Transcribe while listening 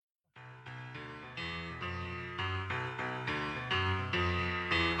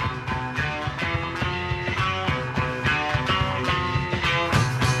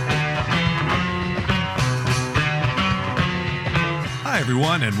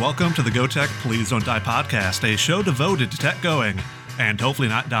everyone, and welcome to the Go Tech Please Don't Die podcast, a show devoted to tech going and hopefully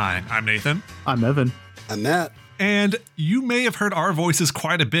not dying. I'm Nathan. I'm Evan. I'm Matt. And you may have heard our voices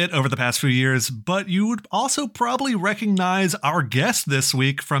quite a bit over the past few years, but you would also probably recognize our guest this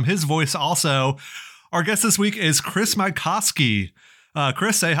week from his voice also. Our guest this week is Chris Mycoksie.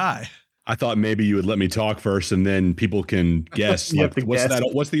 Chris, say hi. I thought maybe you would let me talk first and then people can guess.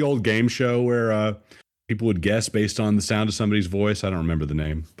 What's the old game show where people would guess based on the sound of somebody's voice? I don't remember the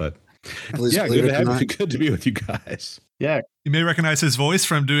name, but good to be with you guys. Yeah. You may recognize his voice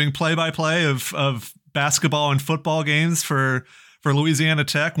from doing play-by-play of basketball and football games for Louisiana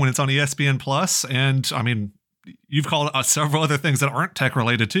Tech when it's on ESPN Plus. And I mean, you've called several other things that aren't tech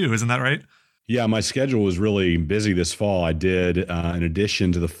related too. Isn't that right? Yeah, my schedule was really busy this fall. I did, in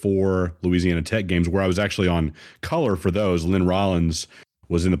addition to the 4 Louisiana Tech games where I was actually on color for those, Lynn Rollins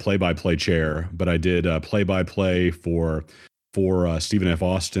was in the play-by-play chair, but I did play-by-play for Stephen F.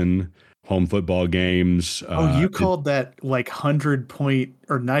 Austin home football games. You called that like 100-point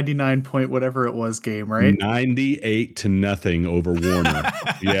or 99-point whatever it was game, right? 98-0 over Warner.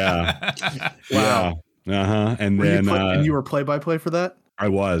 Yeah. Wow. Yeah. And and you were play-by-play for that? I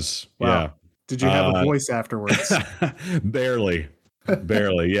was. Wow. Yeah. Did you have a voice afterwards? Barely.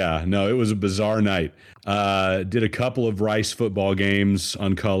 Yeah. No, it was a bizarre night. Did a couple of Rice football games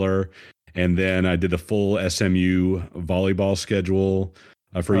on color, and then I did the full SMU volleyball schedule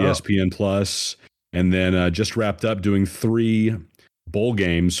for ESPN Plus, and then just wrapped up doing 3 bowl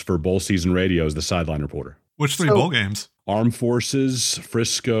games for Bowl Season Radio as the sideline reporter. Which 3 bowl games? Armed Forces,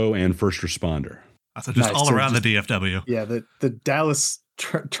 Frisco, and First Responder. So just all around the DFW. Yeah, the Dallas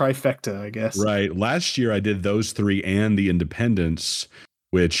trifecta, I guess. Right. Last year I did those 3 and the Independence,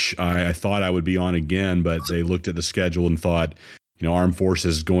 which I thought I would be on again, but they looked at the schedule and thought, Armed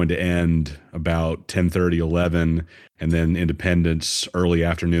Forces is going to end about 10:30, 11, and then Independence early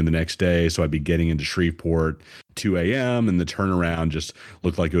afternoon the next day. So I'd be getting into Shreveport 2 a.m. and the turnaround just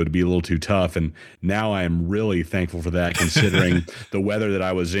looked like it would be a little too tough. And now I am really thankful for that, considering the weather that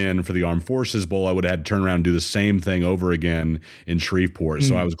I was in for the Armed Forces Bowl. I would have had to turn around and do the same thing over again in Shreveport.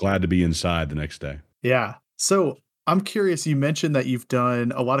 So I was glad to be inside the next day. Yeah. So I'm curious, you mentioned that you've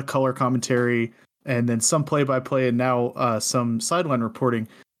done a lot of color commentary and then some play-by-play and now some sideline reporting.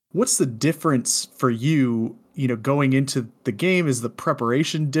 What's the difference for you, going into the game? Is the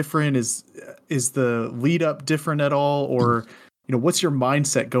preparation different? Is the lead up different at all? Or, what's your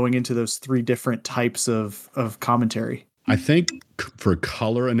mindset going into those 3 different types of commentary? I think for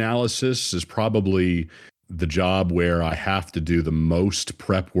color analysis is probably the job where I have to do the most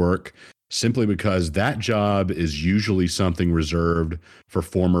prep work, simply because that job is usually something reserved for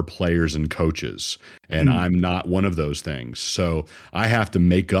former players and coaches. And I'm not one of those things. So I have to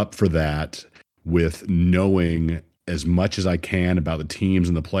make up for that with knowing as much as I can about the teams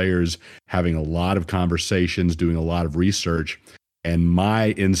and the players, having a lot of conversations, doing a lot of research. And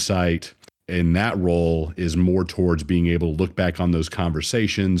my insight in that role is more towards being able to look back on those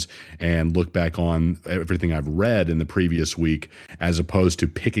conversations and look back on everything I've read in the previous week, as opposed to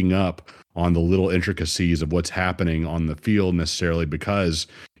picking up on the little intricacies of what's happening on the field necessarily, because,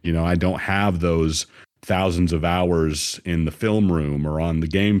 I don't have those thousands of hours in the film room or on the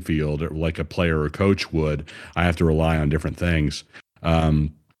game field like a player or coach would. I have to rely on different things.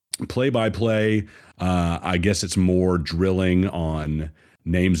 Play-by-play, I guess it's more drilling on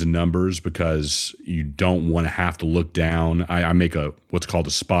names and numbers, because you don't want to have to look down. I make what's called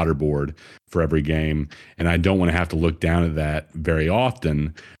a spotter board for every game, and I don't want to have to look down at that very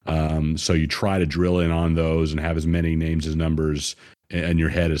often. So you try to drill in on those and have as many names as numbers in your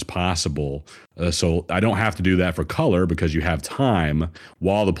head as possible. So I don't have to do that for color, because you have time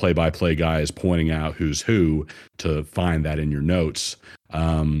while the play-by-play guy is pointing out who's who to find that in your notes.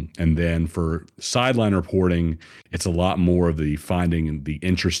 And then for sideline reporting, it's a lot more of the finding the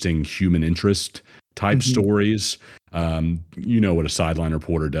interesting human interest type stories. What a sideline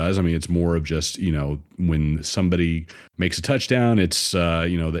reporter does. I mean, it's more of just, when somebody makes a touchdown, it's,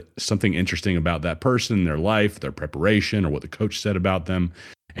 something interesting about that person, their life, their preparation, or what the coach said about them.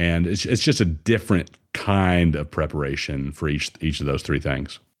 And it's just a different kind of preparation for each of those 3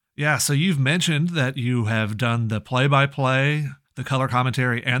 things. Yeah. So you've mentioned that you have done the play-by-play, the color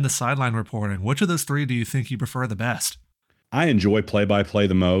commentary, and the sideline reporting. Which of those 3 do you think you prefer the best? I enjoy play-by-play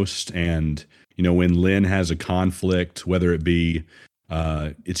the most. And, when Lynn has a conflict, whether it be,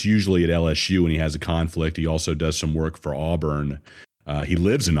 it's usually at LSU when he has a conflict. He also does some work for Auburn. He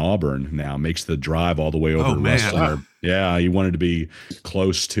lives in Auburn now, makes the drive all the way over Oh, to man. Russ Center. Yeah, he wanted to be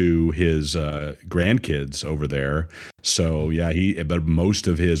close to his grandkids over there. So yeah, but most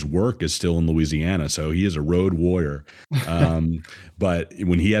of his work is still in Louisiana. So he is a road warrior. But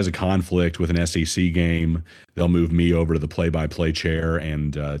when he has a conflict with an SEC game, they'll move me over to the play-by-play chair,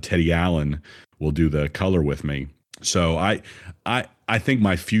 and Teddy Allen will do the color with me. So I think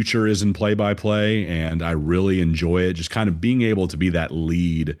my future is in play-by-play, and I really enjoy it. Just kind of being able to be that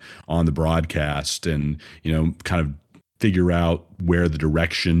lead on the broadcast, and kind of figure out where the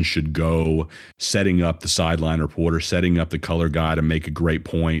direction should go, setting up the sideline reporter, setting up the color guy to make a great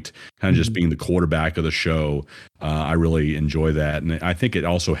point, kind of just being the quarterback of the show. I really enjoy that. And I think it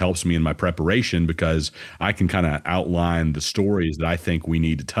also helps me in my preparation because I can kind of outline the stories that I think we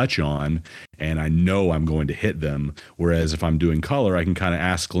need to touch on, and I know I'm going to hit them. Whereas if I'm doing color, I can kind of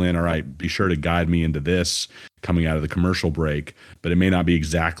ask Glenn, all right, be sure to guide me into this coming out of the commercial break, but it may not be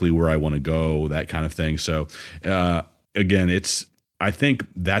exactly where I want to go, that kind of thing. So, again, I think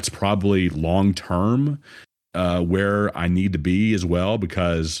that's probably long term where I need to be as well,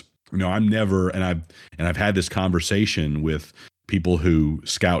 because I'm never, and I've had this conversation with people who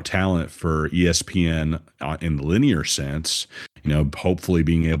scout talent for ESPN in the linear sense. Hopefully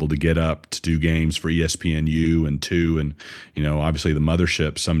being able to get up to do games for ESPNU and 2, and obviously the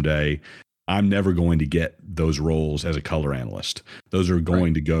mothership someday. I'm never going to get those roles as a color analyst. Those are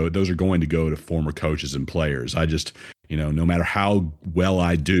going to go to former coaches and players. I just, no matter how well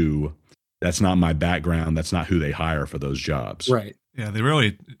I do, that's not my background. That's not who they hire for those jobs. Right. Yeah, they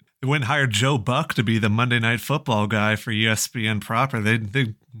went and hired Joe Buck to be the Monday Night Football guy for ESPN proper.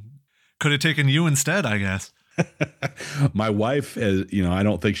 They could have taken you instead, I guess. My wife, I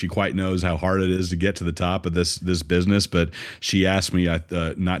don't think she quite knows how hard it is to get to the top of this business, but she asked me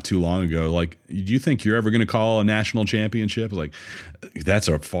not too long ago, like, do you think you're ever going to call a national championship? Like, that's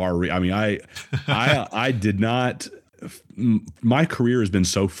a I did not. My career has been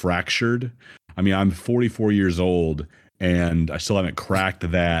so fractured. I mean, I'm 44 years old, and I still haven't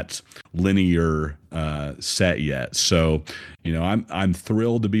cracked that linear set yet. So, I'm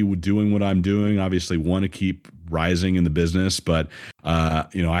thrilled to be doing what I'm doing. Obviously, want to keep rising in the business, but I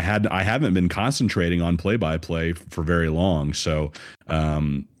haven't been concentrating on play-by-play for very long. So,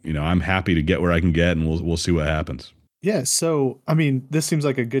 I'm happy to get where I can get, and we'll see what happens. Yeah. So, I mean, this seems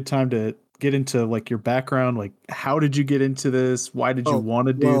like a good time to get into like your background. Like, how did you get into this? Why did you want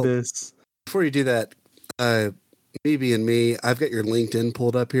to do this? Before you do that, me being me, I've got your LinkedIn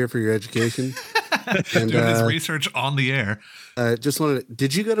pulled up here for your education. And, doing his research on the air.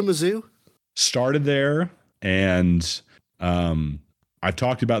 Did you go to Mizzou? Started there, and I've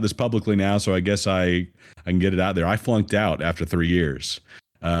talked about this publicly now, so I guess I can get it out there. I flunked out after 3 years.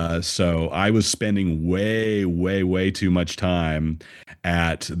 So I was spending way, way, way too much time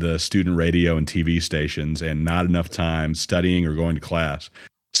at the student radio and TV stations, and not enough time studying or going to class.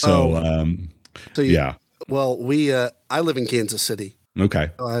 So, yeah. Well, I live in Kansas City.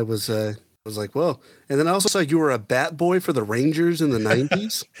 Okay. So I was like, well, and then I also saw you were a bat boy for the Rangers in the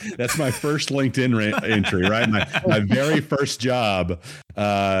 90s. That's my first LinkedIn entry, right? My very first job.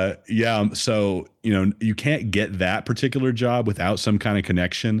 Yeah. So, you can't get that particular job without some kind of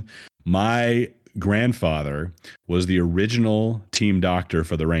connection. My grandfather was the original team doctor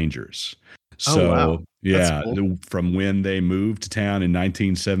for the Rangers. So, wow. Yeah, cool. From when they moved to town in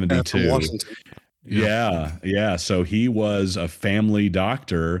 1972. From Washington. Yeah. So he was a family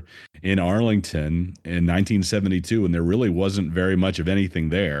doctor in Arlington in 1972, and there really wasn't very much of anything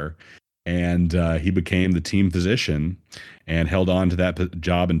there. And he became the team physician and held on to that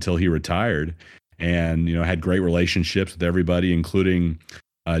job until he retired. And had great relationships with everybody, including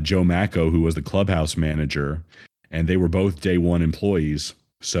Joe Macko, who was the clubhouse manager, and they were both day one employees.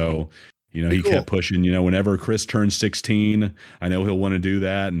 So. He kept pushing, whenever Chris turns 16, I know he'll want to do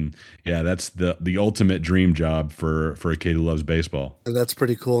that. And yeah, that's the ultimate dream job for a kid who loves baseball. And that's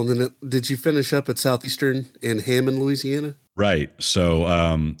pretty cool. And then did you finish up at Southeastern in Hammond, Louisiana? Right. So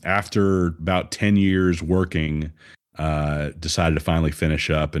after about 10 years working, decided to finally finish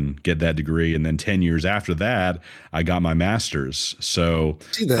up and get that degree. And then 10 years after that, I got my master's. So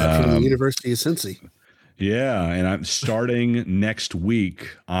see that from the University of Cincy. Yeah, and I'm starting next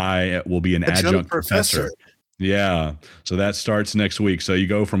week. I will be an adjunct professor. Yeah, so that starts next week. So you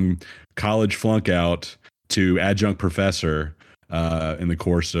go from college flunk out to adjunct professor in the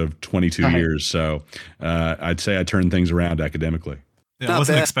course of 22 years. So I'd say I turned things around academically. Yeah, I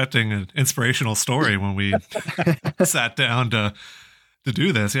wasn't expecting an inspirational story when we sat down to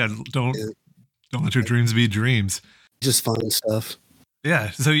do this. Yeah, don't let your dreams be dreams. Just fun stuff.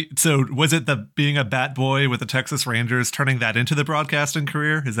 Yeah. So was it the being a bat boy with the Texas Rangers turning that into the broadcasting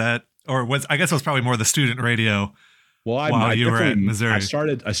career? Is that, or was, I guess it was probably more the student radio Well, while I you were at definitely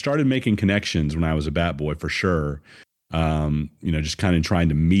Missouri? I started making connections when I was a bat boy for sure. Just kind of trying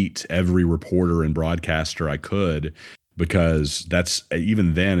to meet every reporter and broadcaster I could, because that's,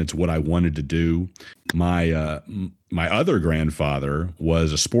 even then, it's what I wanted to do. My other grandfather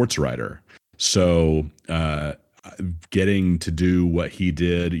was a sports writer, so getting to do what he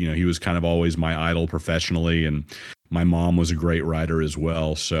did, he was kind of always my idol professionally, and my mom was a great writer as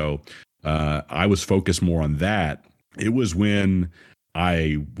well. So I was focused more on that. It was when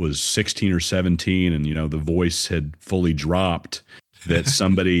I was 16 or 17 and, the voice had fully dropped, that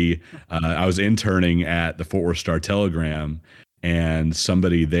somebody, I was interning at the Fort Worth Star Telegram, and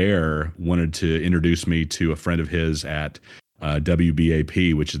somebody there wanted to introduce me to a friend of his at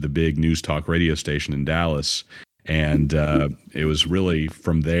WBAP, which is the big news talk radio station in Dallas. And it was really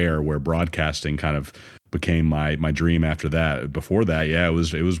from there where broadcasting kind of became my dream after that. Before that, yeah, it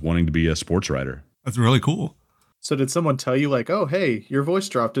was wanting to be a sports writer. That's really cool. So did someone tell you like, oh, hey, your voice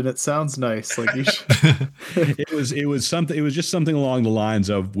dropped and it sounds nice? Like you should. It was just something along the lines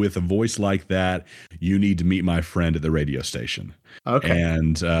of, with a voice like that, you need to meet my friend at the radio station. Okay.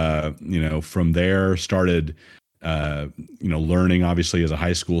 And, from there started, learning obviously as a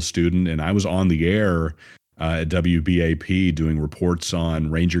high school student, and I was on the air at WBAP doing reports on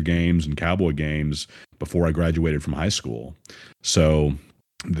Ranger games and Cowboy games before I graduated from high school. So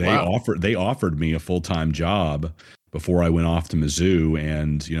they offered me a full-time job before I went off to Mizzou,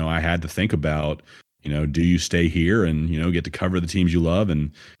 and I had to think about, do you stay here and get to cover the teams you love,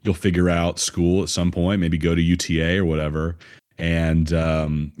 and you'll figure out school at some point, maybe go to UTA or whatever, and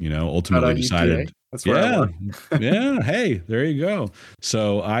ultimately decided UTA. That's where I work. yeah, hey, there you go.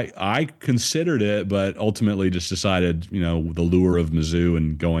 So I considered it, but ultimately just decided, the lure of Mizzou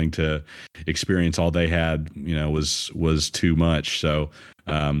and going to experience all they had, was too much. So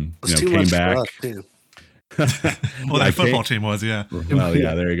came back. Well, that football team was, yeah. Well,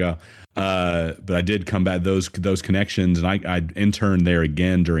 yeah, there you go. But I did come back, those connections, and I interned there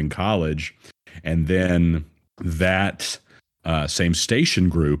again during college, and then that same station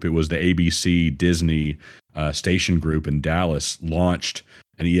group, it was the ABC Disney station group in Dallas, launched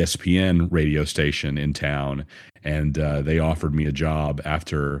an ESPN radio station in town, and they offered me a job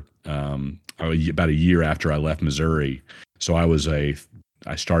after about a year after I left Missouri. So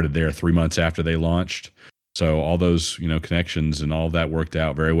I started there 3 months after they launched. So all those, connections and all of that worked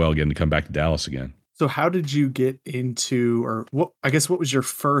out very well, getting to come back to Dallas again. So how did you get into, or what was your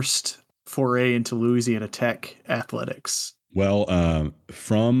first foray into Louisiana Tech athletics? Well,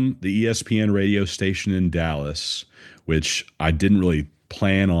 from the ESPN radio station in Dallas, which I didn't really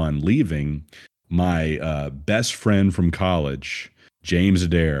plan on leaving, my best friend from college, James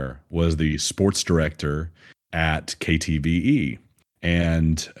Adair, was the sports director at KTVE.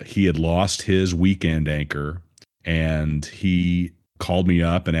 And he had lost his weekend anchor, and he called me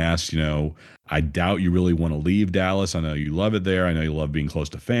up and asked, I doubt you really want to leave Dallas. I know you love it there. I know you love being close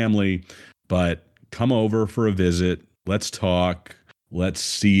to family, but come over for a visit. Let's talk. Let's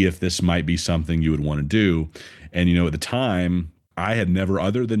see if this might be something you would want to do. And, at the time, I had never,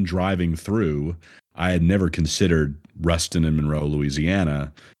 other than driving through, I had never considered Ruston and Monroe,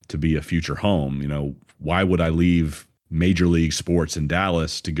 Louisiana to be a future home. Why would I leave major league sports in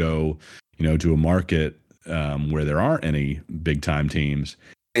Dallas to go, to a market where there aren't any big time teams?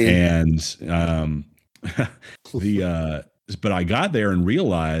 And but I got there and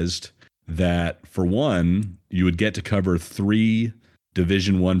realized that, for one, you would get to cover 3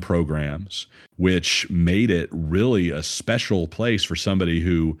 Division I programs, which made it really a special place for somebody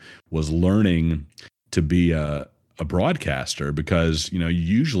who was learning to be a broadcaster, because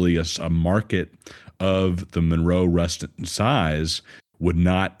usually a market of the Monroe Ruston size would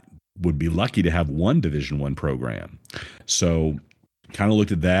be lucky to have 1 Division I program. So kind of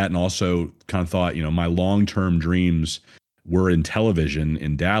looked at that, and also kind of thought, my long-term dreams were in television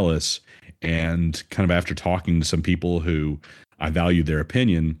in Dallas. And kind of after talking to some people who I valued their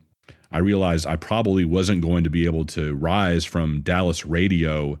opinion, I realized I probably wasn't going to be able to rise from Dallas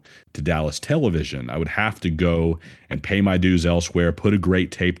radio to Dallas television. I would have to go and pay my dues elsewhere, put a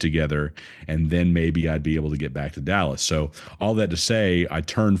great tape together, and then maybe I'd be able to get back to Dallas. So all that to say, I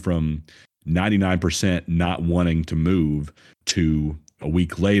turned from 99% not wanting to move to a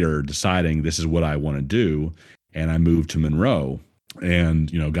week later deciding this is what I want to do. And I moved to Monroe and,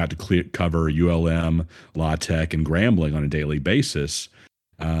 got to cover ULM, La Tech, and Grambling on a daily basis.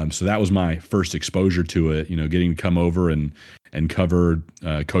 So that was my first exposure to it, getting to come over and cover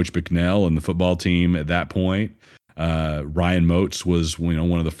Coach Bicknell and the football team at that point. Ryan Moats was, one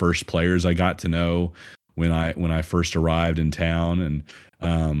of the first players I got to know when I first arrived in town.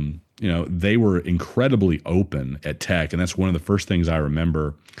 And, they were incredibly open at Tech. And that's one of the first things I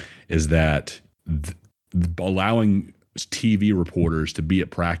remember is that allowing TV reporters to be at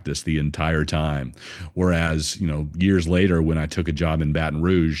practice the entire time. Whereas, years later, when I took a job in Baton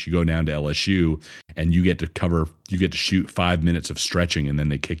Rouge, you go down to LSU and you get to shoot 5 minutes of stretching and then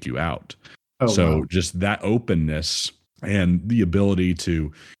they kick you out. Oh, So wow. just that openness and the ability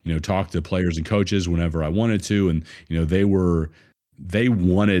to, talk to players and coaches whenever I wanted to. And, they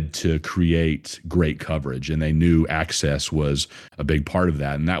wanted to create great coverage and they knew access was a big part of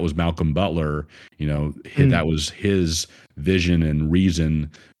that. And that was Malcolm Butler, that was his vision and reason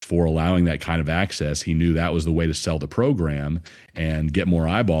for allowing that kind of access. He knew that was the way to sell the program and get more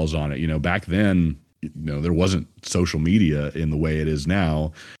eyeballs on it. Back then, there wasn't social media in the way it is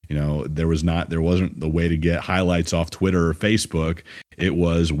now. There wasn't the way to get highlights off Twitter or Facebook. It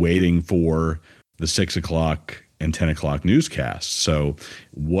was waiting for the 6 o'clock and 10 o'clock newscasts. So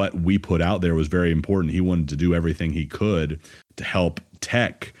what we put out there was very important. He wanted to do everything he could to help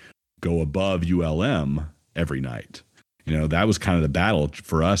Tech go above ULM every night. That was kind of the battle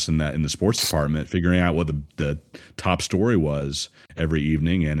for us in the sports department, figuring out what the top story was every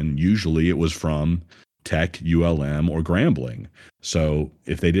evening. And usually it was from Tech, ULM, or Grambling. So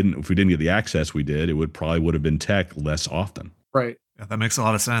if we didn't get the access we did, it would have been Tech less often. Right. Yeah, that makes a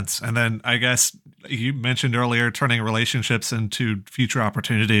lot of sense. And then I guess you mentioned earlier turning relationships into future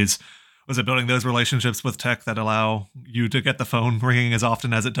opportunities. Was it building those relationships with Tech that allow you to get the phone ringing as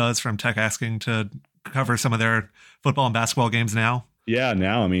often as it does from Tech asking to cover some of their football and basketball games now? Yeah,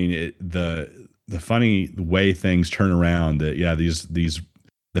 now, I mean, the funny way things turn around, the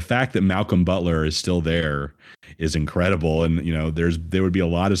fact that Malcolm Butler is still there is incredible. And, there would be a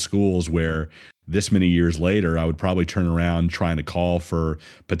lot of schools where this many years later, I would probably turn around trying to call for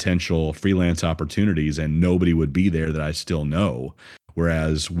potential freelance opportunities and nobody would be there that I still know.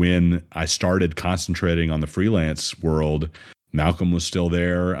 Whereas when I started concentrating on the freelance world, Malcolm was still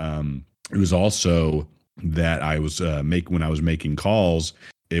there. It was also that I was when I was making calls,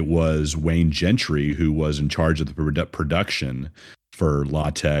 it was Wayne Gentry who was in charge of the production for La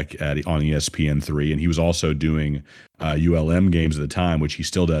Tech on ESPN3, and he was also doing ULM games at the time, which he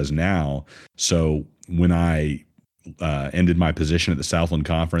still does now. So when I ended my position at the Southland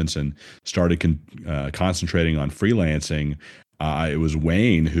Conference and started concentrating on freelancing, it was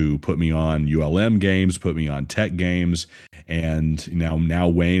Wayne who put me on ULM games, put me on Tech games, and now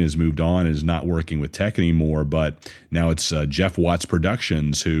Wayne has moved on and is not working with Tech anymore, but now it's Jeff Watts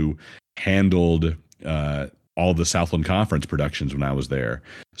Productions who handled all the Southland Conference productions when I was there.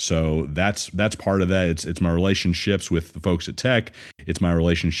 So that's part of that. It's my relationships with the folks at Tech. It's my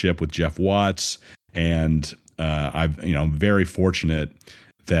relationship with Jeff Watts, and I'm very fortunate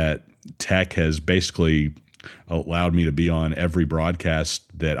that Tech has basically allowed me to be on every broadcast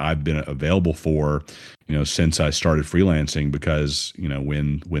that I've been available for, since I started freelancing, because,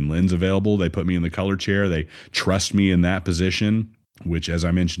 when Lynn's available, they put me in the color chair. They trust me in that position, which, as I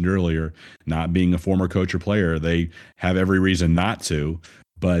mentioned earlier, not being a former coach or player, they have every reason not to,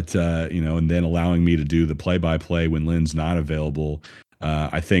 but, and then allowing me to do the play-by-play when Lynn's not available.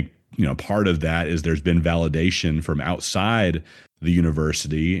 I think, part of that is there's been validation from outside the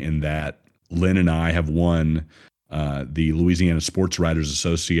university in that Lynn and I have won the Louisiana Sports Writers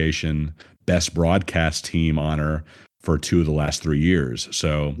Association Best Broadcast Team honor for 2 of the last 3 years.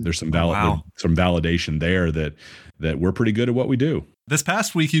 So there's some some validation there that we're pretty good at what we do. This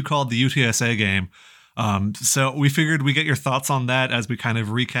past week, you called the UTSA game. So we figured we'd get your thoughts on that as we kind of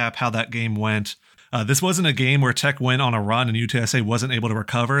recap how that game went. This wasn't a game where Tech went on a run and UTSA wasn't able to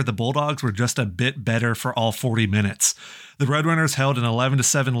recover. The Bulldogs were just a bit better for all 40 minutes. The Roadrunners held an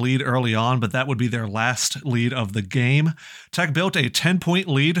 11-7 lead early on, but that would be their last lead of the game. Tech built a 10-point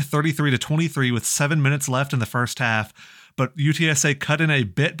lead, 33-23, with 7 minutes left in the first half, but UTSA cut in a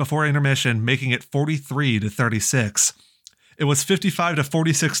bit before intermission, making it 43-36. It was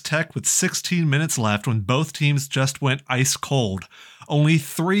 55-46 Tech with 16 minutes left when both teams just went ice cold. Only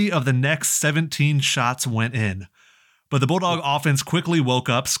 3 of the next 17 shots went in. But the Bulldog offense quickly woke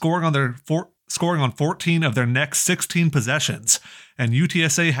up, scoring on 14 of their next 16 possessions, and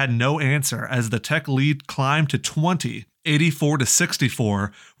UTSA had no answer as the Tech lead climbed to 20,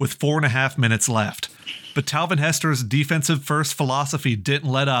 84-64, with 4.5 minutes left. But Talvin Hester's defensive-first philosophy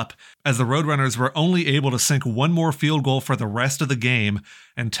didn't let up, as the Roadrunners were only able to sink one more field goal for the rest of the game,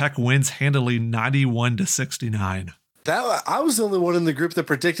 and Tech wins handily 91-69. I was the only one in the group that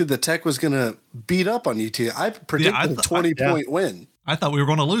predicted that Tech was going to beat up on UT. I predicted a 20-point win. I thought we were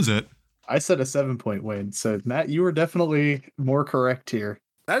going to lose it. I said a 7-point win. So Matt, you were definitely more correct here.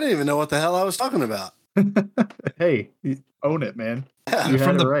 I didn't even know what the hell I was talking about. Hey, own it, man. Yeah. You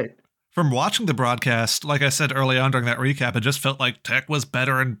had it right. From watching the broadcast, like I said early on during that recap, it just felt like Tech was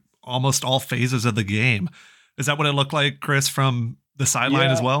better in almost all phases of the game. Is that what it looked like, Chris, from the sideline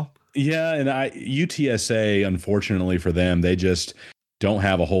as well? Yeah, and UTSA, unfortunately for them, they just don't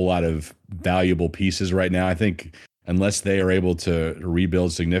have a whole lot of valuable pieces right now. I think unless they are able to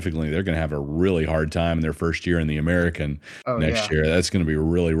rebuild significantly, they're going to have a really hard time in their first year in the American next year. That's going to be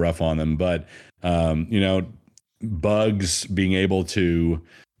really rough on them. But, Bugs being able to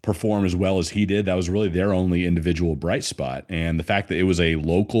perform as well as he did, that was really their only individual bright spot. And the fact that it was a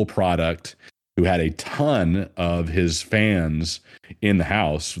local product who had a ton of his fans in the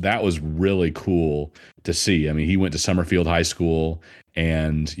house, that was really cool to see. I mean, he went to Summerfield High School,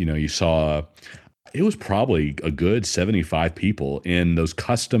 and you saw it was probably a good 75 people in those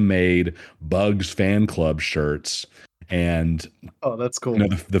custom-made Bugs fan club shirts. And that's cool.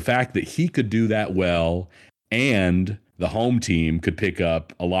 The fact that he could do that well, and the home team could pick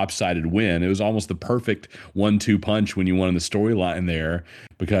up a lopsided win. It was almost the perfect 1-2 punch when you wanted the storyline there,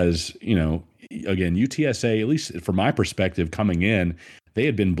 because, again, UTSA, at least from my perspective coming in, they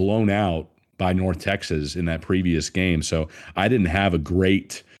had been blown out by North Texas in that previous game. So I didn't have a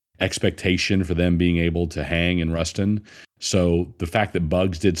great expectation for them being able to hang in Ruston. So the fact that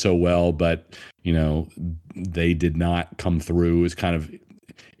Bugs did so well, but, they did not come through, is kind of,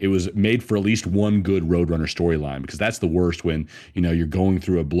 it was made for at least one good Roadrunner storyline, because that's the worst when, you're going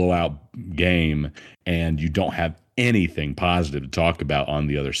through a blowout game and you don't have anything positive to talk about on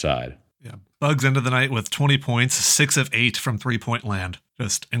the other side. Yeah. Bugs ended the night with 20 points, 6 of 8 from 3-point land.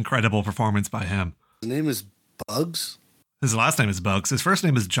 Just incredible performance by him. His name is Bugs? His last name is Bugs. His first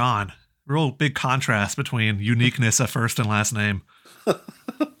name is John. Real big contrast between uniqueness of first and last name.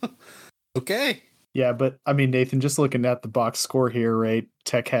 Okay. Yeah, but I mean, Nathan, just looking at the box score here, right?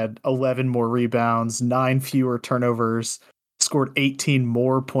 Tech had 11 more rebounds, 9 fewer turnovers, scored 18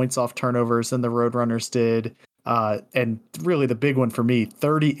 more points off turnovers than the Roadrunners did. And really the big one for me,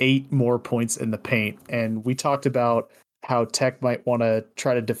 38 more points in the paint. And we talked about how Tech might want to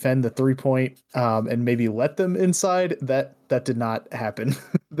try to defend the 3-point and maybe let them inside. That did not happen.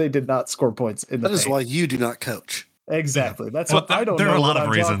 They did not score points in the paint. That is why you do not coach. Exactly. That's what I don't know. There are a lot what of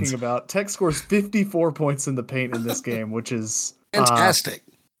I'm reasons. Talking about. Tech scores 54 points in the paint in this game, which is fantastic.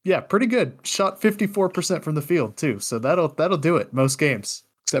 Yeah, pretty good. Shot 54% from the field too, so that'll do it most games,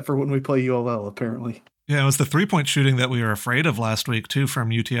 except for when we play ULL apparently. Yeah, it was the 3-point shooting that we were afraid of last week too from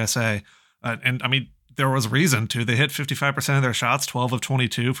UTSA, and I mean there was reason to. They hit 55% of their shots, 12 of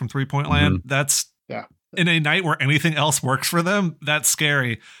 22 from 3-point land. That's in a night where anything else works for them. That's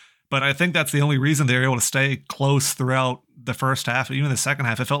scary. But I think that's the only reason they were able to stay close throughout the first half. Even the second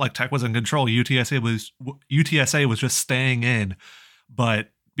half, it felt like Tech was in control. UTSA was just staying in.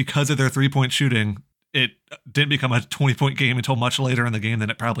 But because of their 3-point shooting, it didn't become a 20-point game until much later in the game than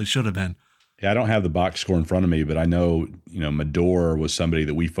it probably should have been. Yeah, I don't have the box score in front of me, but I know, Medor was somebody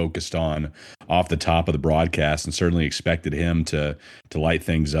that we focused on off the top of the broadcast, and certainly expected him to light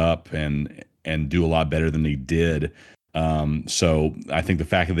things up and do a lot better than he did. So I think the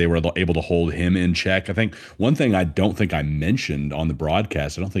fact that they were able to hold him in check, I think one thing I don't think I mentioned on the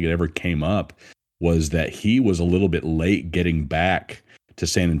broadcast, I don't think it ever came up, was that he was a little bit late getting back to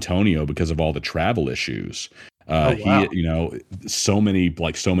San Antonio because of all the travel issues. Wow. He, so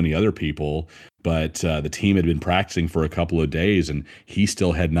many other people, but the team had been practicing for a couple of days, and he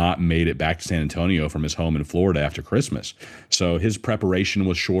still had not made it back to San Antonio from his home in Florida after Christmas. So his preparation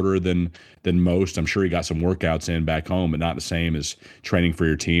was shorter than most. I'm sure he got some workouts in back home, but not the same as training for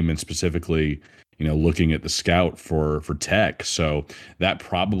your team, and specifically, looking at the scout for Tech. So that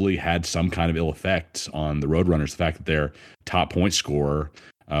probably had some kind of ill effect on the Roadrunners. The fact that their top point scorer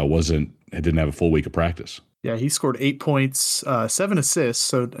didn't have a full week of practice. Yeah, he scored 8 points, 7 assists,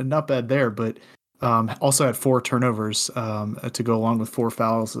 so not bad there, but also had 4 turnovers to go along with 4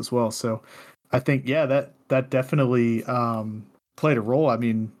 fouls as well. So I think, that definitely played a role. I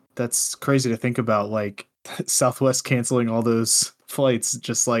mean, that's crazy to think about, like Southwest canceling all those flights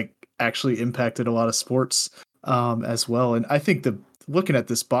just like actually impacted a lot of sports as well. And I think looking at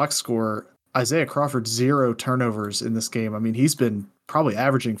this box score, Isaiah Crawford, 0 turnovers in this game. I mean, he's been probably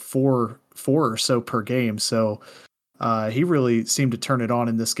averaging four or so per game. So He really seemed to turn it on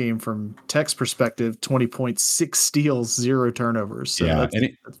in this game from Tech's perspective. 20 points, 6 steals, 0 turnovers. So yeah,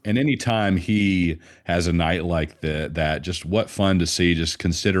 and anytime he has a night like that, just what fun to see. Just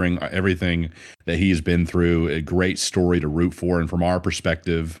considering everything that he's been through, a great story to root for, and from our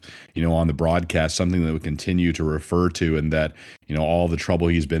perspective, on the broadcast, something that we continue to refer to, and that all the trouble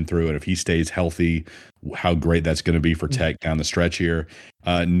he's been through, and if he stays healthy, how great that's going to be for Tech down the stretch here.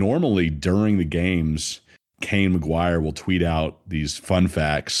 Normally during the games, Kane McGuire will tweet out these fun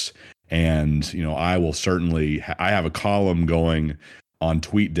facts, and I will certainly I have a column going on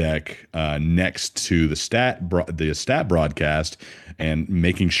TweetDeck next to the stat broadcast, and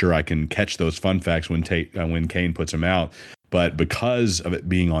making sure I can catch those fun facts when Kane puts them out. But because of it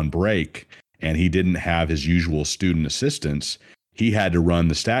being on break and he didn't have his usual student assistants, he had to run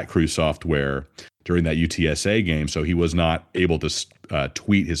the Stat Crew software during that UTSA game, so he was not able to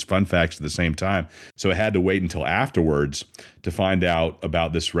tweet his fun facts at the same time. So I had to wait until afterwards to find out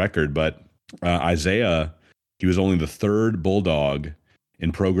about this record. But Isaiah, he was only the 3rd Bulldog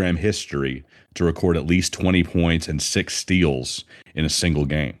in program history to record at least 20 points and 6 steals in a single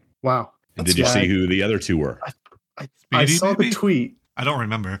game. Wow. And did you see who the other two were? I saw the tweet. I don't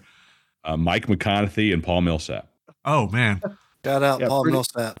remember. Mike McConaughey and Paul Millsap. Oh, man. Shout out Paul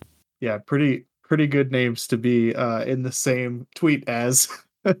Millsap. Yeah, pretty good names to be in the same tweet as.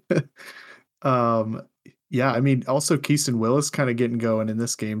 Yeah, I mean, also Keaston Willis kind of getting going in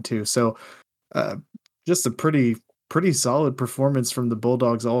this game too. So just a pretty solid performance from the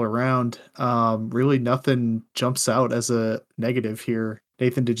Bulldogs all around. Really nothing jumps out as a negative here.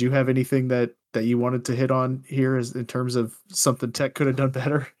 Nathan, did you have anything that you wanted to hit on here as in terms of something Tech could have done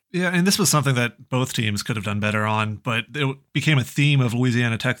better? Yeah, and this was something that both teams could have done better on, but it became a theme of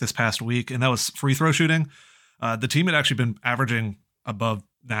Louisiana Tech this past week, and that was free throw shooting. The team had actually been averaging above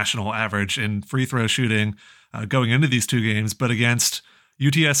national average in free throw shooting going into these two games, but against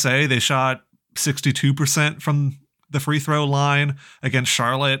UTSA, they shot 62% from the free throw line. Against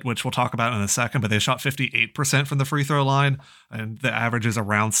Charlotte, which we'll talk about in a second, but they shot 58% from the free throw line, and the average is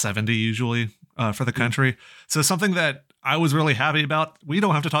around 70 usually for the country. So something that I was really happy about. We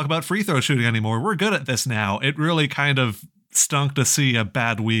don't have to talk about free throw shooting anymore. We're good at this now. It really kind of stunk to see a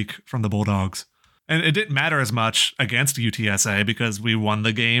bad week from the Bulldogs. And it didn't matter as much against UTSA because we won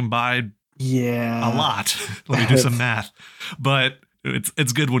the game by a lot. Let me do some math. But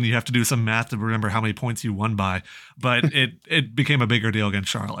it's good when you have to do some math to remember how many points you won by. But it became a bigger deal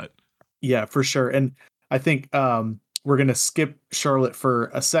against Charlotte. Yeah, for sure. And I think we're going to skip Charlotte for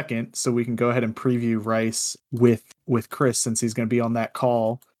a second so we can go ahead and preview Rice with Chris since he's going to be on that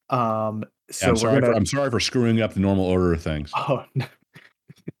call. I'm sorry for screwing up the normal order of things. Oh,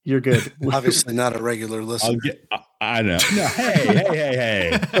 you're good. Obviously not a regular listener. I know. No,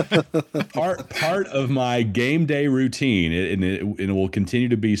 hey. Part of my game day routine, and it will continue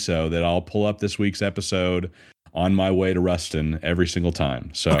to be so, that I'll pull up this week's episode on my way to Ruston every single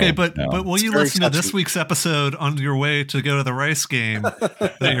time. So okay, but will you listen to this week's episode on your way to go to the Rice game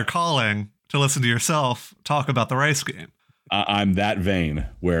that you're calling to listen to yourself talk about the Rice game? I'm that vain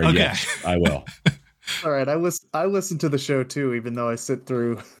where yes, I will. All right, I listen to the show too, even though I sit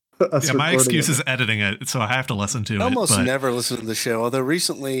through. My excuse is editing it, so I have to listen to it. I almost never listen to the show, although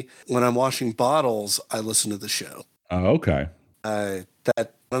recently when I'm washing bottles, I listen to the show. Oh, okay. I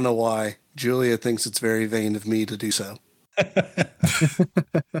don't know why. Julia thinks it's very vain of me to do so.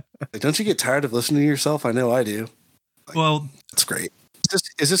 Don't you get tired of listening to yourself? I know I do. Well, that's great.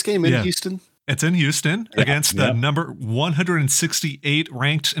 Is this game in Houston? It's in Houston against the number 168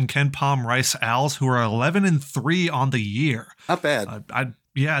 ranked in Ken Palm Rice Owls, who are 11-3 on the year. Not bad.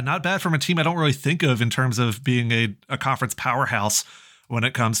 Not bad from a team I don't really think of in terms of being a conference powerhouse when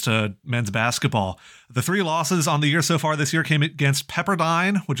it comes to men's basketball. The 3 losses on the year so far this year came against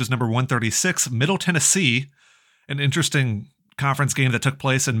Pepperdine, which is number 136, Middle Tennessee, an interesting conference game that took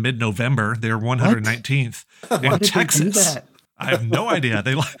place in mid-November. They're 119th. And Texas. I have no idea.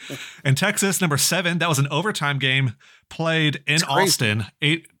 In Texas, number 7, that was an overtime game played in Austin.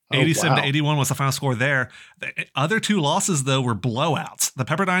 87-81 was the final score there. The other 2 losses, though, were blowouts. The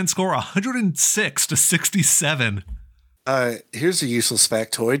Pepperdine score 106-67. Here's a useless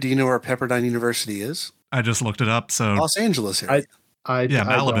factoid. Do you know where Pepperdine University is? I just looked it up. So Los Angeles area.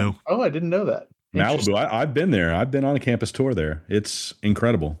 Malibu. I didn't know that. Malibu. I've been there. I've been on a campus tour there. It's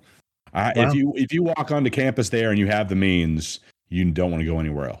incredible. Wow. If you walk onto campus there and you have the means, you don't want to go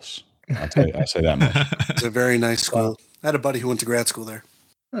anywhere else. I say that much. It's a very nice school. I had a buddy who went to grad school there.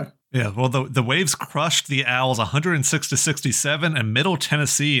 Huh. Yeah, well, the Waves crushed the Owls 106-67, and Middle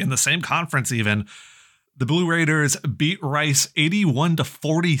Tennessee in the same conference even. The Blue Raiders beat Rice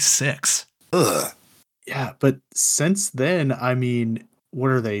 81-46. Ugh. Yeah, but since then, I mean, what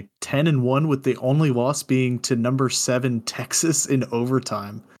are they? 10-1 with the only loss being to number 7 Texas in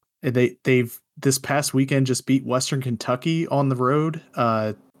overtime. And they've this past weekend just beat Western Kentucky on the road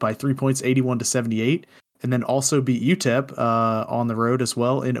by 3 points, 81-78, and then also beat UTEP on the road as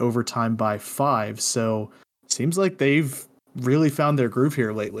well in overtime by 5. So seems like they've really found their groove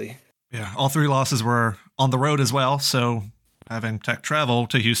here lately. Yeah, all 3 losses were on the road as well, so having Tech travel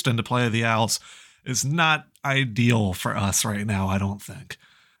to Houston to play the Owls is not ideal for us right now, I don't think.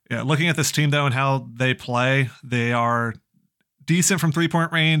 Yeah, looking at this team, though, and how they play, they are decent from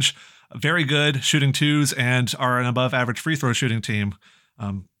three-point range, very good shooting twos, and are an above-average free-throw shooting team,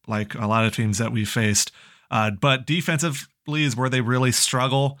 like a lot of teams that we've faced. But defensively is where they really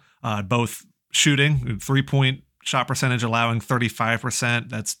struggle, both shooting, three-point shot percentage allowing 35%.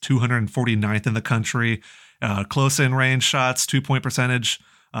 That's 249th in the country. Close in range shots, 2-point percentage.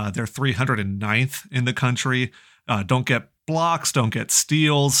 They're 309th in the country. Don't get blocks, don't get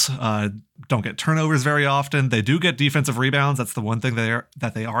steals, don't get turnovers very often. They do get defensive rebounds. That's the one thing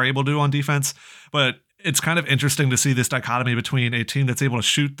that they are able to do on defense. But it's kind of interesting to see this dichotomy between a team that's able to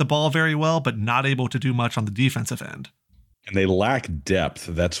shoot the ball very well, but not able to do much on the defensive end. And they lack depth.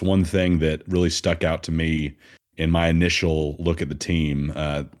 That's one thing that really stuck out to me in my initial look at the team.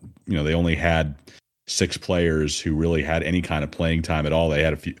 They only had 6 players who really had any kind of playing time at all. They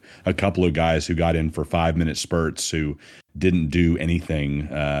had a couple of guys who got in for 5-minute spurts who didn't do anything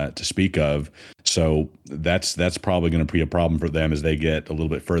to speak of. So that's probably going to be a problem for them as they get a little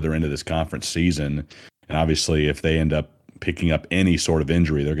bit further into this conference season. And obviously, if they end up picking up any sort of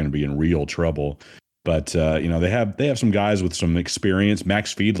injury, they're going to be in real trouble. But they have some guys with some experience.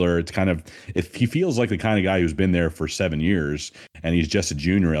 Max Fiedler, it's kind of, if he feels like the kind of guy who's been there for 7 years, and he's just a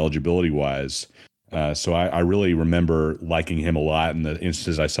junior eligibility wise. So I really remember liking him a lot in the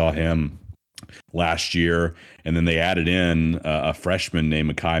instances I saw him last year. And then they added in a freshman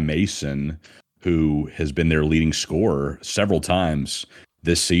named Mycoksie Mason, who has been their leading scorer several times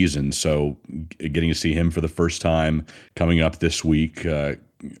this season. So getting to see him for the first time coming up this week,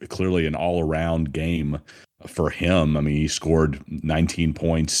 clearly an all-around game for him. I mean, he scored 19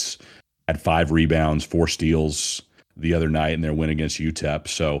 points, had 5 rebounds, 4 steals the other night in their win against UTEP.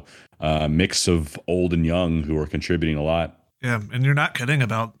 So mix of old and young who are contributing a lot. Yeah, and you're not kidding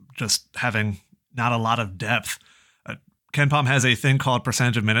about just having not a lot of depth. KenPom has a thing called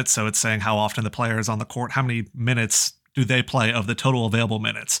percentage of minutes, so it's saying how often the player is on the court, how many minutes do they play of the total available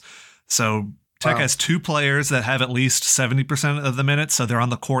minutes. So Tech has 2 players that have at least 70% of the minutes, so they're on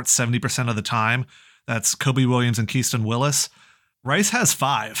the court 70% of the time. That's Kobe Williams and Keaston Willis. Rice has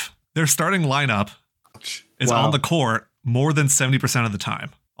 5. Their starting lineup is on the court more than 70% of the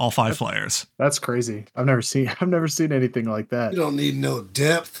time. All 5 players. That's crazy. I've never seen anything like that. You don't need no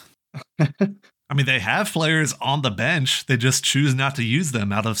depth. I mean, they have players on the bench. They just choose not to use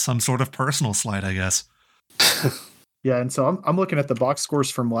them out of some sort of personal slight, I guess. Yeah, and so I'm looking at the box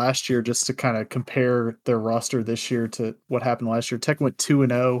scores from last year just to kind of compare their roster this year to what happened last year. Tech went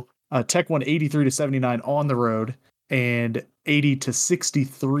 2-0. Tech won 83-79 on the road and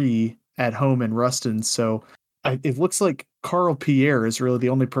 80-63 at home in Ruston. So it looks like Carl Pierre is really the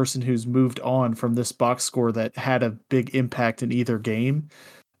only person who's moved on from this box score that had a big impact in either game.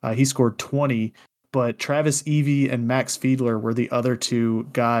 He scored 20, but Travis Evie and Max Fiedler were the other 2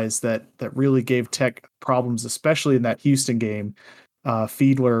 guys that really gave Tech problems, especially in that Houston game.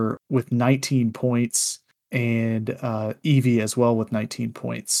 Fiedler with 19 points and Evie as well with 19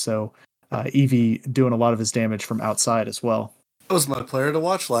 points. So Evie doing a lot of his damage from outside as well. That was my player to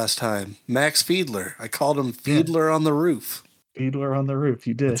watch last time, Max Fiedler. I called him Fiedler on the roof. Fiedler on the roof,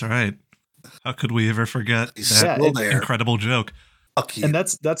 you did. That's right. How could we ever forget that incredible joke? And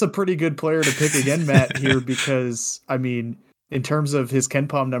that's a pretty good player to pick again, Matt, here, because, I mean, in terms of his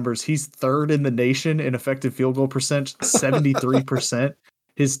KenPom numbers, he's 3rd in the nation in effective field goal percentage, 73%.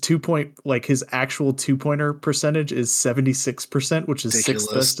 His his actual 2-pointer percentage is 76%, which is Ridiculous.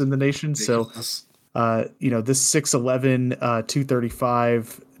 6th best in the nation. Ridiculous. So, this 6'11",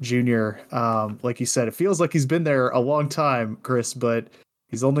 235 junior, like you said, it feels like he's been there a long time, Chris, but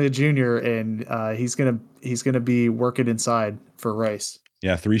he's only a junior, and he's gonna be working inside for Rice.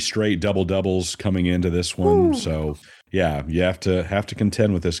 Yeah, 3 straight double-doubles coming into this one. Ooh. So yeah, you have to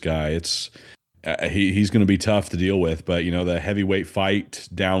contend with this guy. It's he's going to be tough to deal with, but the heavyweight fight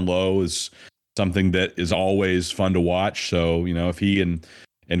down low is something that is always fun to watch. So if he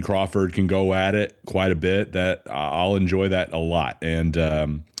and Crawford can go at it quite a bit, that I'll enjoy that a lot. And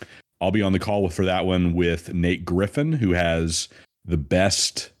I'll be on the call for that one with Nate Griffin, who has the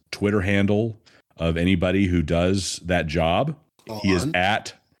best Twitter handle of anybody who does that job.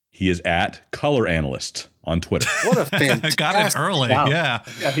 He He is at Color Analyst on Twitter. What a fantastic. Got it early. Wow. Yeah.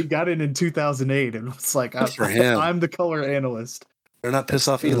 Yeah, he got it in 2008, and it's like, for him. I'm the color analyst. They're not pissed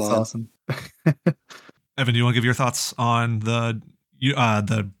off That's Elon. awesome. Evan, do you want to give your thoughts on the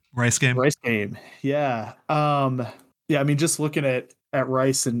Rice game? Rice game. Yeah. Yeah, I mean, just looking at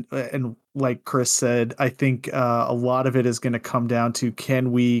Rice and like Chris said, I think a lot of it is going to come down to,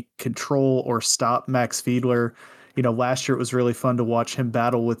 can we control or stop Max Fiedler? Last year it was really fun to watch him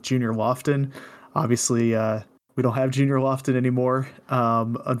battle with Junior Lofton. Obviously, we don't have Junior Lofton anymore.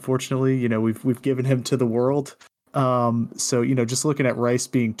 Unfortunately, we've given him to the world. So, just looking at Rice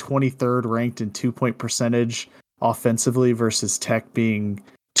being 23rd ranked in 2-point percentage offensively versus Tech being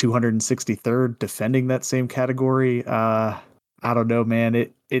 263rd defending that same category. I don't know, man.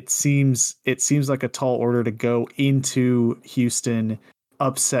 It seems like a tall order to go into Houston,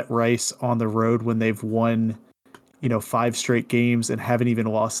 upset Rice on the road when they've won 5 straight games and haven't even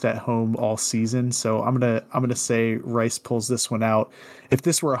lost at home all season. So I'm gonna say Rice pulls this one out. If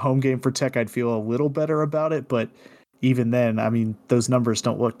this were a home game for Tech, I'd feel a little better about it, but even then, I mean, those numbers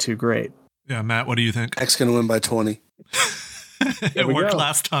don't look too great. Yeah, Matt, what do you think? Tech's gonna win by 20. It worked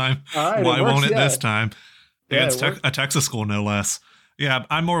last time. Right, Why won't it this time? Yeah, Against a Texas school, no less. Yeah,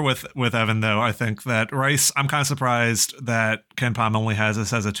 I'm more with Evan, though. I think that Rice, I'm kind of surprised that Ken Pom only has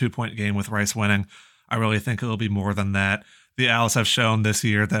this as a 2-point game with Rice winning. I really think it'll be more than that. The Owls have shown this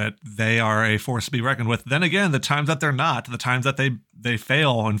year that they are a force to be reckoned with. Then again, the times that they're not, the times that they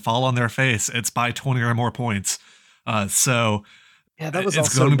fail and fall on their face, it's by 20 or more points. So yeah, that was it's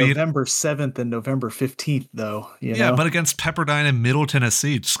also going to be November 7th and November 15th, though. Yeah, but against Pepperdine and Middle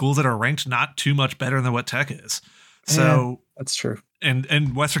Tennessee, schools that are ranked not too much better than what Tech is. So that's true.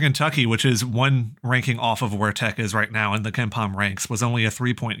 And Western Kentucky, which is one ranking off of where Tech is right now in the Ken Pom ranks, was only a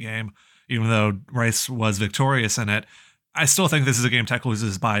 3-point game. Even though Rice was victorious in it, I still think this is a game Tech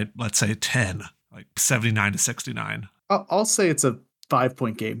loses by, let's say, 10, like 79-69. I'll say it's a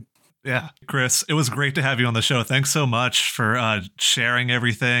 5-point game. Yeah, Chris, it was great to have you on the show. Thanks so much for sharing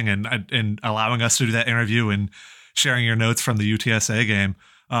everything and allowing us to do that interview and sharing your notes from the UTSA game.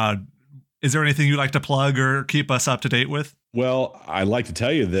 Is there anything you'd like to plug or keep us up to date with? Well, I'd like to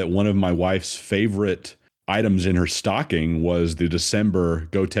tell you that one of my wife's favorite items in her stocking was the December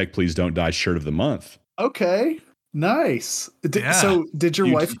Go Tech Please Don't Die shirt of the month. Okay, nice. Yeah. So did your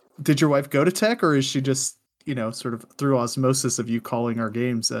wife go to Tech, or is she just sort of through osmosis of you calling our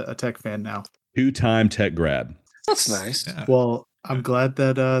games a Tech fan now? 2-time Tech grad. That's nice. Yeah. Well, I'm glad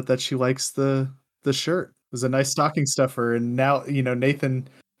that she likes the shirt. It was a nice stocking stuffer, and now Nathan,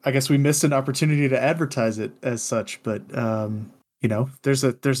 I guess we missed an opportunity to advertise it as such, but there's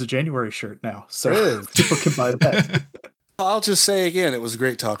a January shirt now, so people can buy that. I'll just say again, it was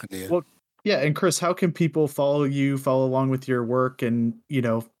great talking to you. Well, yeah, and Chris, how can people follow along with your work? And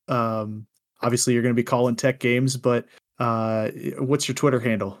obviously you're going to be calling Tech games, but what's your Twitter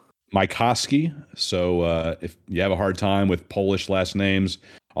handle? Mycoksie. So if you have a hard time with Polish last names,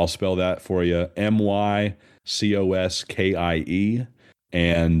 I'll spell that for you. Mycoskie.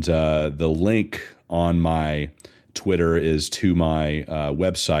 And the link on my Twitter is to my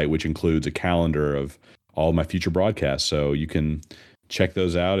website, which includes a calendar of all of my future broadcasts. So you can check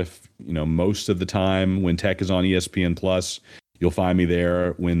those out. If most of the time when Tech is on ESPN Plus, you'll find me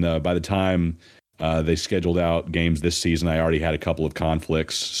there. When by the time they scheduled out games this season, I already had a couple of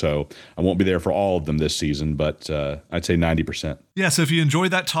conflicts, so I won't be there for all of them this season, but I'd say 90%. Yeah, so if you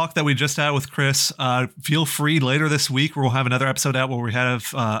enjoyed that talk that we just had with Chris, feel free later this week. We'll have another episode out where we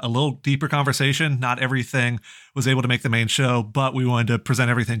have a little deeper conversation. Not everything was able to make the main show, but we wanted to present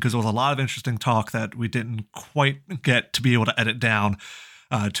everything because there was a lot of interesting talk that we didn't quite get to be able to edit down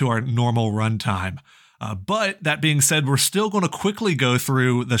to our normal runtime. But that being said, we're still going to quickly go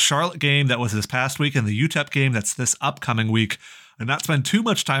through the Charlotte game that was this past week and the UTEP game that's this upcoming week and not spend too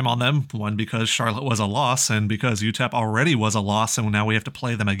much time on them. One, because Charlotte was a loss and because UTEP already was a loss and now we have to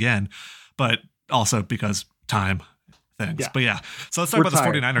play them again. But also because time things. Yeah. But yeah, so let's talk about this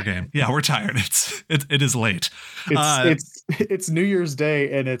 49er game. Yeah, we're tired. It is late. It's New Year's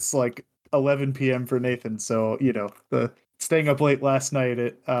Day and it's like 11 p.m. for Nathan. So, the staying up late last night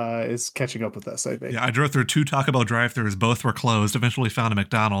is catching up with us, I think. Yeah, I drove through 2 Taco Bell drive-thrus. Both were closed. Eventually found a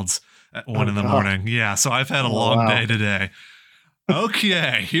McDonald's at 1 in the morning. Yeah, so I've had a long day today.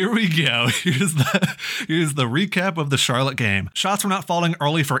 Okay, here we go. Here's the recap of the Charlotte game. Shots were not falling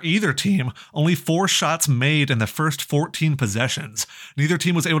early for either team. Only 4 shots made in the first 14 possessions. Neither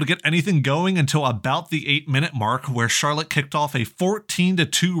team was able to get anything going until about the 8-minute mark, where Charlotte kicked off a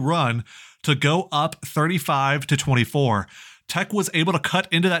 14-2 run to go up 35-24. Tech was able to cut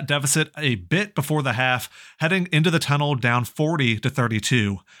into that deficit a bit before the half, heading into the tunnel down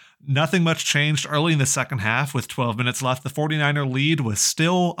 40-32. Nothing much changed early in the second half. With 12 minutes left, the 49er lead was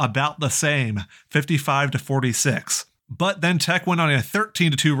still about the same, 55-46. But then Tech went on a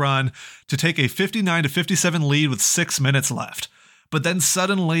 13-2 run to take a 59-57 lead with 6 minutes left. But then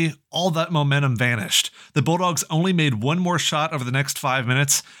suddenly, all that momentum vanished. The Bulldogs only made one more shot over the next 5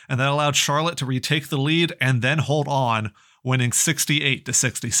 minutes, and that allowed Charlotte to retake the lead and then hold on, winning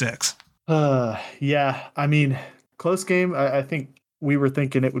 68-66. Yeah, I mean, close game. I think we were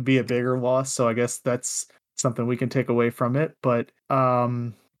thinking it would be a bigger loss, so I guess that's something we can take away from it. But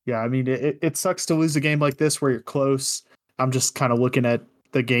yeah, I mean, it sucks to lose a game like this where you're close. I'm just kind of looking at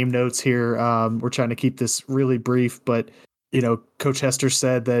the game notes here. We're trying to keep this really brief, but Coach Hester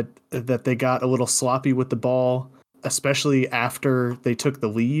said that they got a little sloppy with the ball, especially after they took the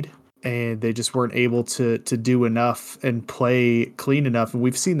lead, and they just weren't able to do enough and play clean enough. And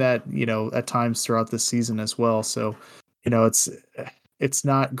we've seen that, at times throughout this season as well. So, it's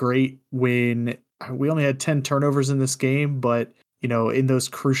not great when we only had 10 turnovers in this game, but in those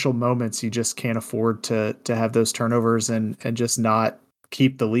crucial moments, you just can't afford to have those turnovers and just not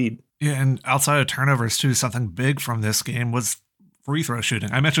keep the lead. Yeah, and outside of turnovers too, something big from this game was free throw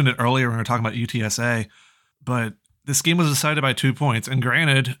shooting. I mentioned it earlier when we were talking about UTSA, but this game was decided by 2 points. And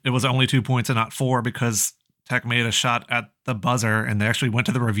granted, it was only 2 points and not 4 because Tech made a shot at the buzzer and they actually went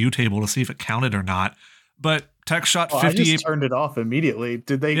to the review table to see if it counted or not. But Tech shot 58. I just turned it off immediately.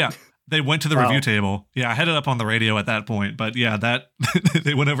 Did they? Yeah, they went to the review table. Yeah, I had it up on the radio at that point. But yeah, that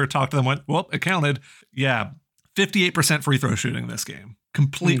they went over, talked to them, went, well, it counted. Yeah, 58% free throw shooting this game.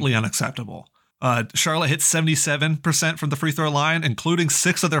 Completely unacceptable. Charlotte hit 77% from the free throw line, including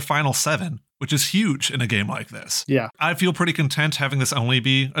 6 of their final 7, which is huge in a game like this. Yeah. I feel pretty content having this only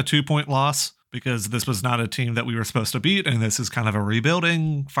be a 2-point loss because this was not a team that we were supposed to beat, and this is kind of a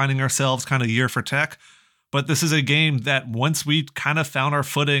rebuilding, finding ourselves kind of year for Tech. But this is a game that once we kind of found our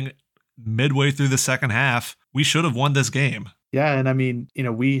footing midway through the second half, we should have won this game. Yeah, and I mean,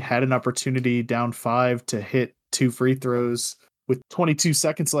 we had an opportunity down 5 to hit 2 free throws with 22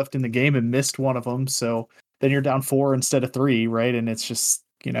 seconds left in the game and missed one of them. So then you're down 4 instead of 3, right? And it's just,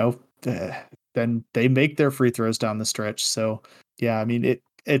 then they make their free throws down the stretch. So yeah, I mean,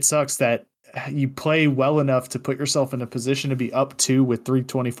 it sucks that you play well enough to put yourself in a position to be up 2 with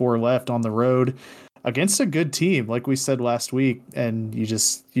 3:24 left on the road against a good team, like we said last week, and you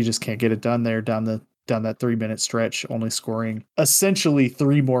just can't get it done there down that 3-minute stretch, only scoring essentially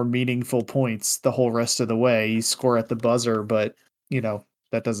 3 more meaningful points the whole rest of the way. You score at the buzzer, but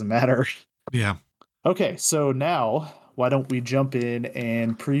that doesn't matter. Yeah. Okay, so now why don't we jump in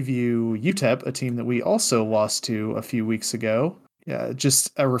and preview UTEP, a team that we also lost to a few weeks ago. Yeah,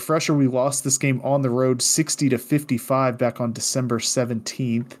 just a refresher, we lost this game on the road 60-55 back on December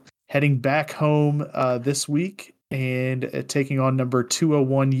 17th. Heading back home this week and taking on number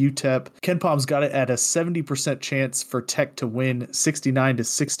 201 UTEP. KenPom's got it at a 70% chance for Tech to win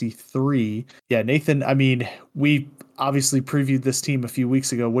 69-63. Yeah, Nathan, I mean, we obviously previewed this team a few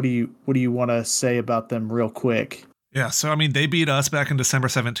weeks ago. What do you want to say about them real quick? Yeah, so I mean, they beat us back in December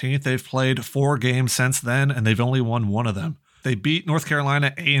 17th. They've played 4 games since then, and they've only won 1 of them. They beat North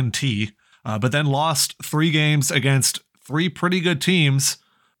Carolina A&T, but then lost 3 games against 3 pretty good teams.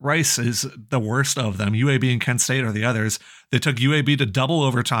 Rice is the worst of them. UAB and Kent State are the others. They took UAB to double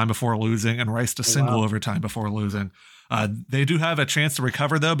overtime before losing and Rice to single overtime before losing. They do have a chance to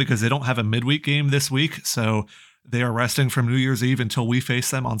recover, though, because they don't have a midweek game this week. So they are resting from New Year's Eve until we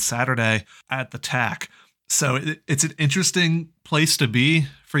face them on Saturday at the TAC. So it's an interesting place to be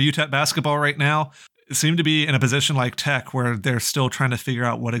for UTEP basketball right now. It seemed to be in a position like Tech where they're still trying to figure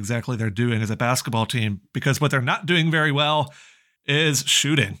out what exactly they're doing as a basketball team, because what they're not doing very well is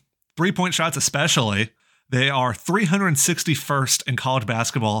shooting. 3-point shots especially. They are 361st in college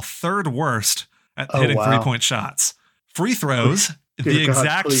basketball, 3rd worst at hitting 3-point shots. Free throws, the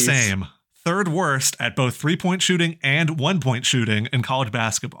exact same. 3rd worst at both 3-point shooting and 1-point shooting in college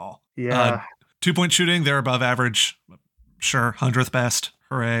basketball. Yeah. 2-point shooting, they're above average. Sure, 100th best.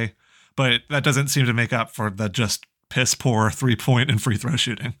 Hooray. But that doesn't seem to make up for the just piss poor 3-point and free throw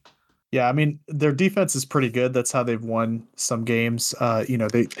shooting. Yeah, I mean, their defense is pretty good. That's how they've won some games.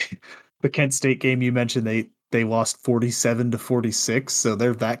 The Kent State game you mentioned, they lost 47-46. So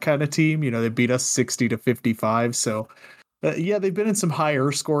they're that kind of team. They beat us 60-55. So yeah, they've been in some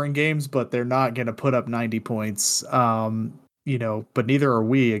higher scoring games, but they're not going to put up 90 points. But neither are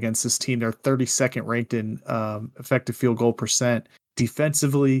we against this team. They're 32nd ranked in effective field goal percent.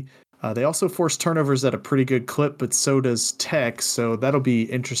 Defensively, they also force turnovers at a pretty good clip, but so does Tech. So that'll be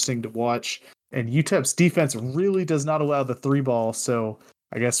interesting to watch. and UTEP's defense really does not allow the 3-ball. So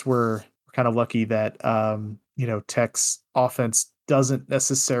I guess we're kind of lucky that Tech's offense doesn't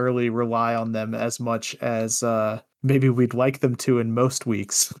necessarily rely on them as much as maybe we'd like them to in most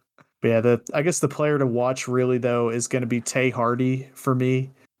weeks. But yeah, I guess the player to watch really though is going to be Tay Hardy for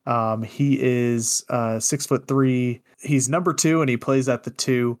me. He is 6'3". He's number 2 and he plays at the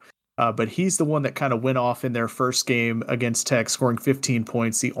 2. But he's the one that kind of went off in their first game against Tech, scoring 15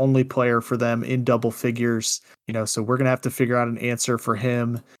 points, the only player for them in double figures. So we're going to have to figure out an answer for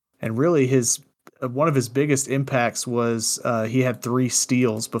him. And really one of his biggest impacts was he had 3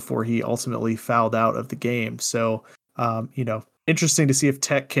 steals before he ultimately fouled out of the game. So, interesting to see if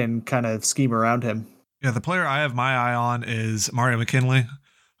Tech can kind of scheme around him. Yeah, the player I have my eye on is Mario McKinley.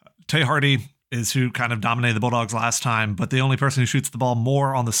 Tay Hardy is who kind of dominated the Bulldogs last time, but the only person who shoots the ball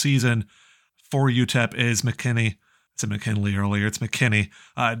more on the season for UTEP is McKinney. I said McKinley earlier. It's McKinney.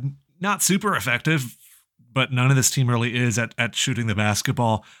 Not super effective, but none of this team really is at shooting the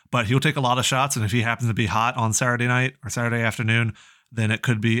basketball. But he'll take a lot of shots, and if he happens to be hot on Saturday night or Saturday afternoon, then it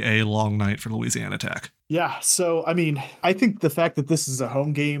could be a long night for Louisiana Tech. Yeah, so, I think the fact that this is a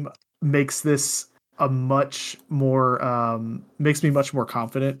home game makes this makes me much more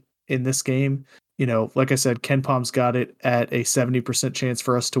confident in this game. Like I said, Ken Palm's got it at a 70% chance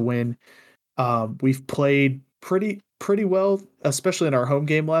for us to win. We've played pretty well, especially in our home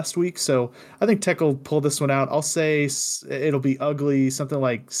game last week. So I think Tech will pull this one out. I'll say it'll be ugly, something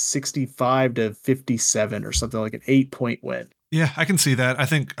like 65-57 or something, like an 8-point win. Yeah, I can see that. I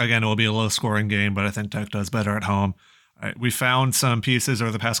think, again, it will be a low-scoring game, but I think Tech does better at home. We found some pieces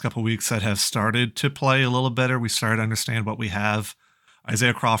over the past couple of weeks that have started to play a little better. We started to understand what we have.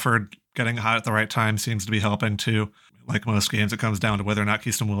 Isaiah Crawford getting hot at the right time seems to be helping too. Like most games, it comes down to whether or not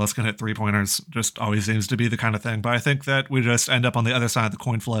Keaston Willis can hit 3-pointers. Just always seems to be the kind of thing. But I think that we just end up on the other side of the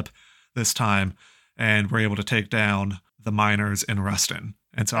coin flip this time, and we're able to take down the Miners in Ruston.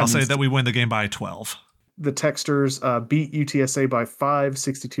 And so I'll say that we win the game by 12. The Texters beat UTSA by 5,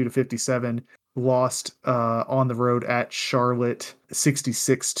 62-57. Lost on the road at Charlotte,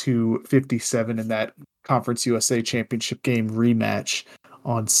 66-57 in that Conference USA Championship game rematch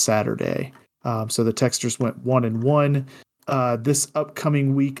on Saturday. So the Texters went 1-1. This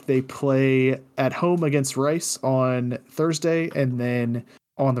upcoming week, they play at home against Rice on Thursday and then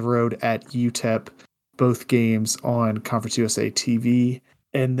on the road at UTEP, both games on Conference USA TV.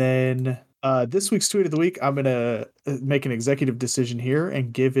 And then this week's tweet of the week, I'm going to make an executive decision here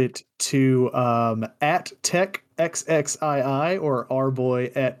and give it to at TechXXII or our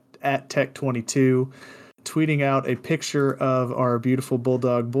boy at Tech22, tweeting out a picture of our beautiful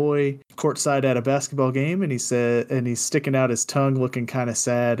Bulldog boy courtside at a basketball game. And he's sticking out his tongue looking kind of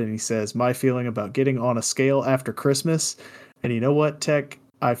sad. And he says, "My feeling about getting on a scale after Christmas." And you know what, Tech?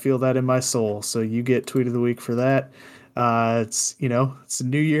 I feel that in my soul. So you get tweet of the week for that. It's a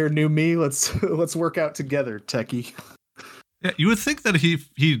new year, new me. Let's work out together, Techie. Yeah, you would think that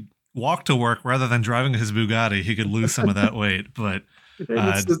he walked to work rather than driving his Bugatti, he could lose some of that weight, but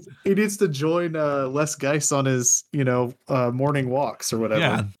he needs to join Les Geis on his morning walks or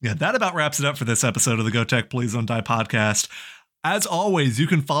whatever. Yeah, that about wraps it up for this episode of the Go Tech Please Don't Die podcast. As always, you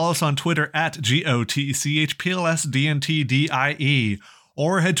can follow us on Twitter at GOTCHPLSDNTDIE.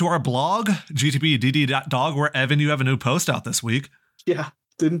 Or head to our blog, gtpdd.dog, where, Evan, you have a new post out this week. Yeah,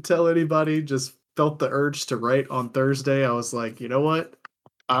 didn't tell anybody, just felt the urge to write on Thursday. I was like, you know what?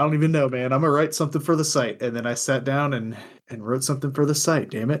 I don't even know, man. I'm going to write something for the site. And then I sat down and wrote something for the site,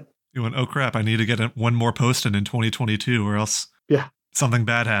 damn it. You went, oh crap, I need to get one more post in 2022 or else something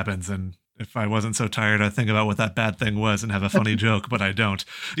bad happens. And if I wasn't so tired, I'd think about what that bad thing was and have a funny joke, but I don't.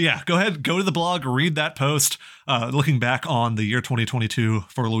 Yeah, go ahead, go to the blog, read that post, looking back on the year 2022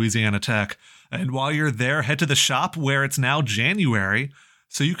 for Louisiana Tech. And while you're there, head to the shop where it's now January,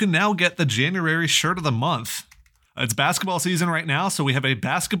 so you can now get the January shirt of the month. It's basketball season right now, so we have a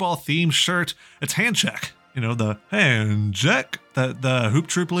basketball-themed shirt. It's hand check. The hand check that the Hoop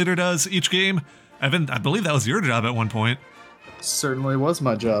Troop leader does each game. Evan, I believe that was your job at one point. Certainly was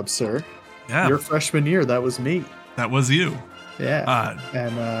my job, sir. Yeah. Your freshman year, that was me. That was you. Yeah.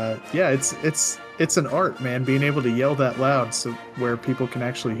 It's an art, man, being able to yell that loud so where people can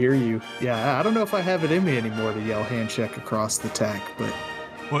actually hear you. Yeah, I don't know if I have it in me anymore to yell hand check across the tack, but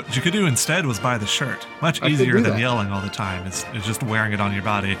what you could do instead was buy the shirt. Much easier than yelling all the time. It's just wearing it on your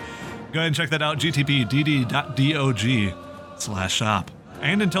body. Go ahead and check that out, gtpdd.dog/shop.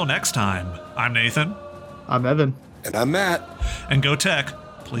 And until next time, I'm Nathan. I'm Evan. And I'm Matt. And Go Tech,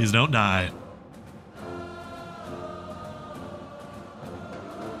 please don't die.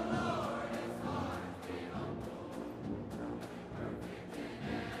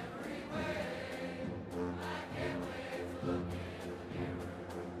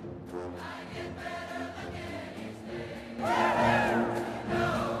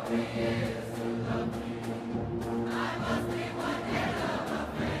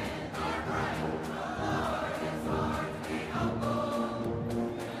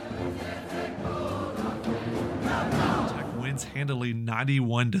 wins handily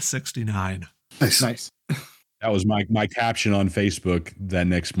 91-69. Nice. That was my caption on Facebook that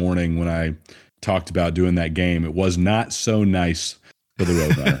next morning when I talked about doing that game. It was not so nice for the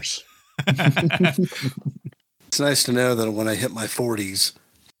Roadrunners. It's nice to know that when I hit my 40s,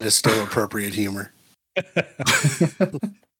 it's still appropriate humor.